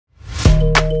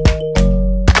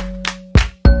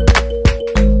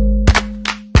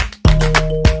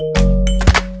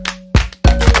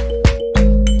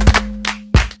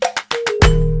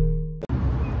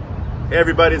Hey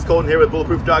everybody, it's Colton here with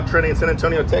Bulletproof Dog Training in San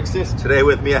Antonio, Texas. Today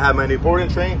with me I have my new board and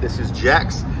train. This is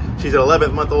Jax. She's an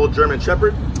 11-month-old German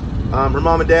Shepherd. Her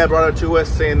mom and dad brought her to us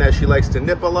saying that she likes to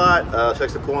nip a lot, she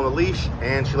likes to pull on the leash,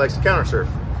 and she likes to counter surf.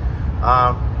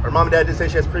 Her mom and dad did say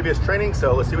she has previous training,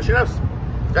 so let's see what she knows.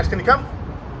 Jax, can you come?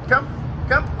 Come.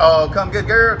 Oh, come, good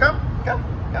girl. Come.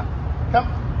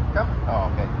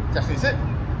 Oh, okay. Jax, can you sit?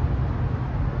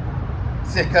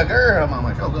 Sit, good girl,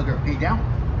 mama. Oh, good girl. Can you down?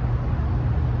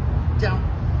 Down.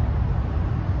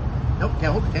 Nope,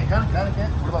 can't hold it. Can't.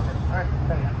 Can't. What about that? All right,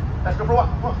 let's go for a walk.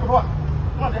 Come on, let's go for a walk.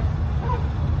 Come on, Jax.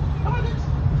 Come on, Jax.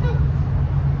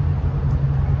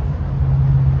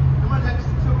 Come on, Jax.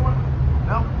 Let's go for a walk.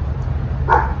 No?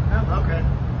 No? Okay.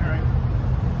 All right.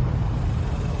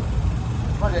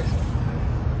 Come on, Jax.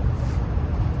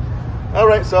 All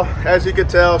right, so as you can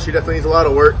tell, she definitely needs a lot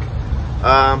of work.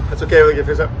 That's okay, we'll get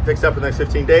fixed up for the next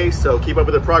 15 days, so keep up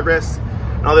with the progress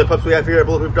and all the pups we have here at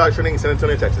Bulletproof Dog Training in San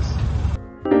Antonio, Texas.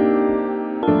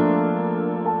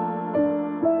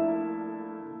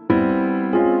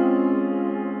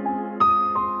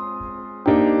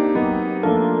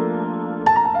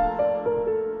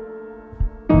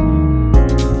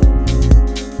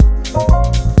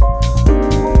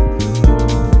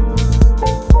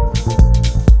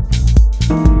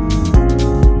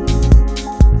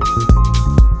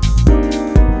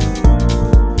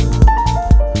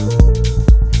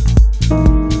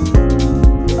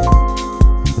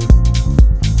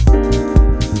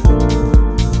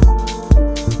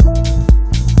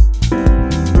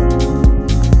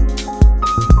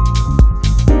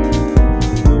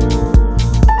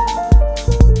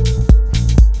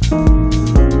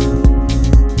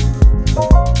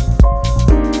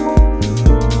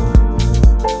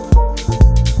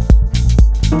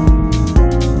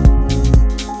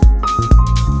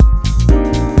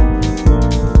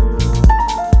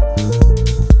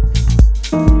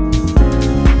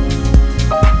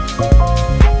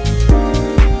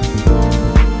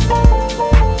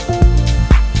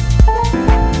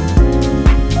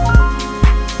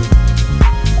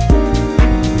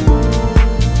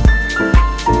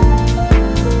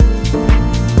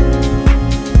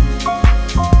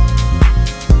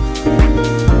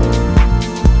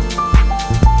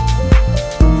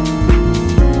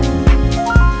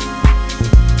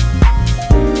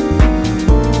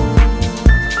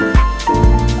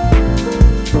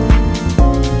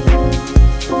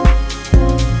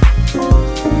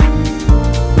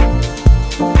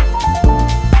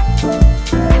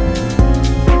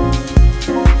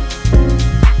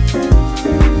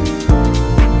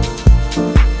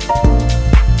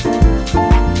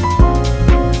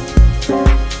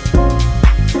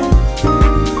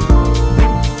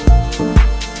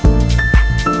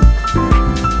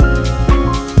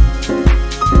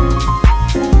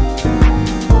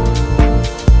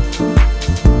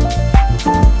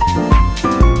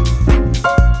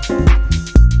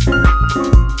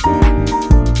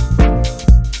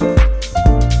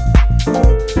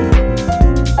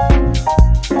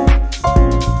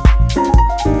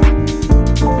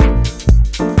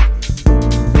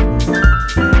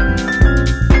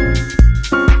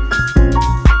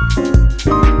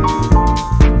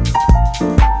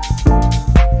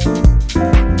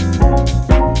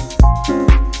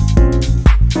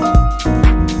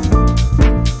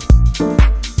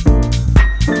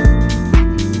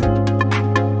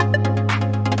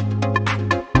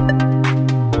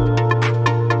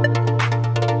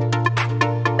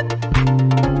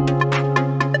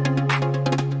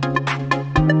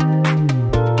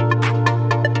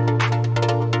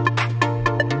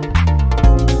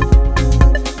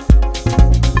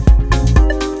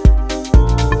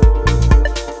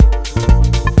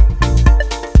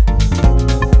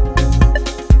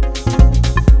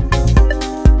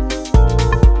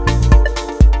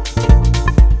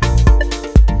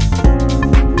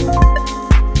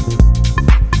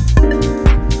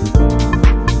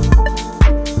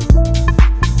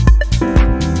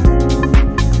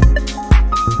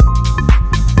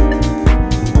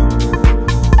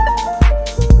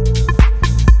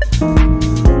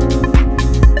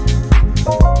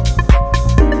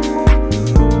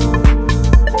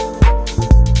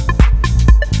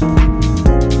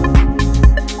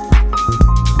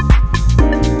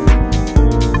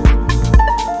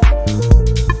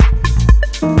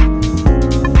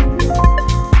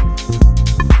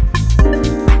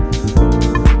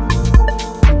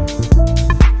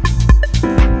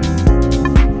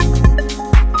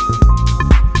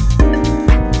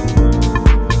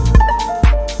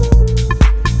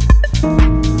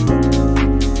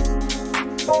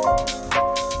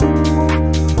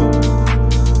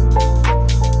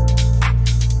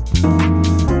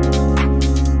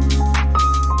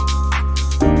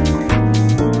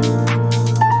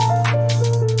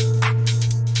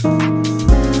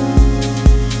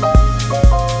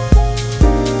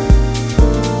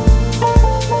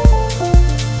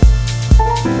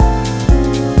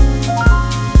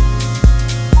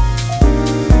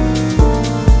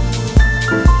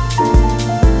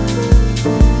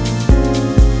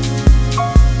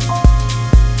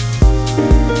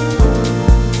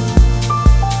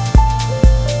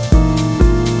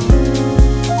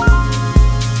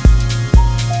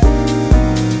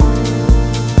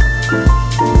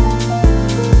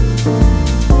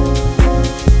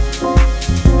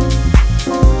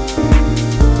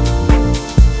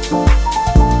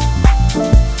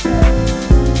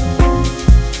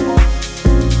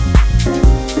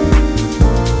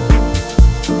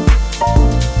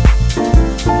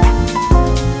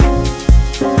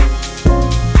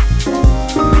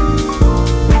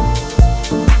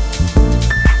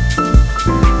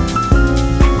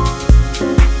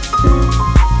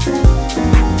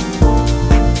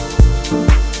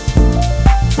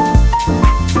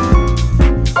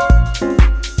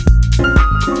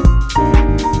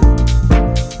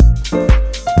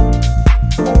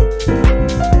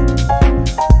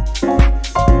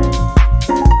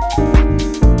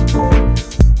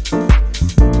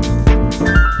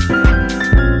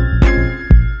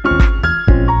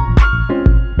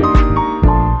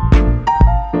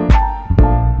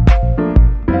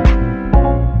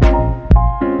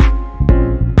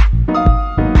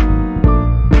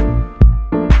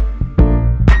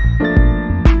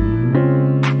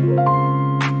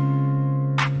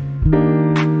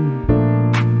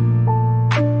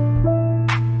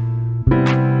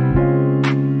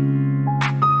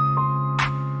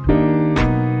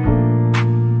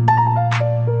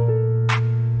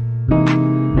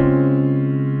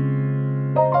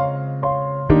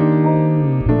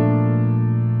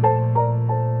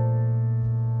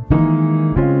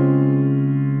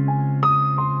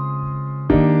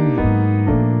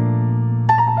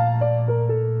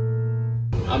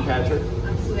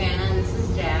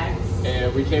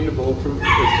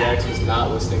 not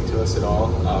listening to us at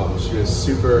all. She was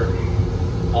super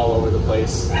all over the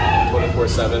place,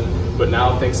 24/7. But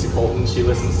now, thanks to Colton, she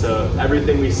listens to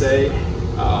everything we say,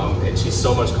 and she's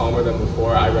so much calmer than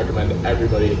before. I recommend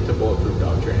everybody to Bulletproof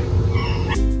Dog Training.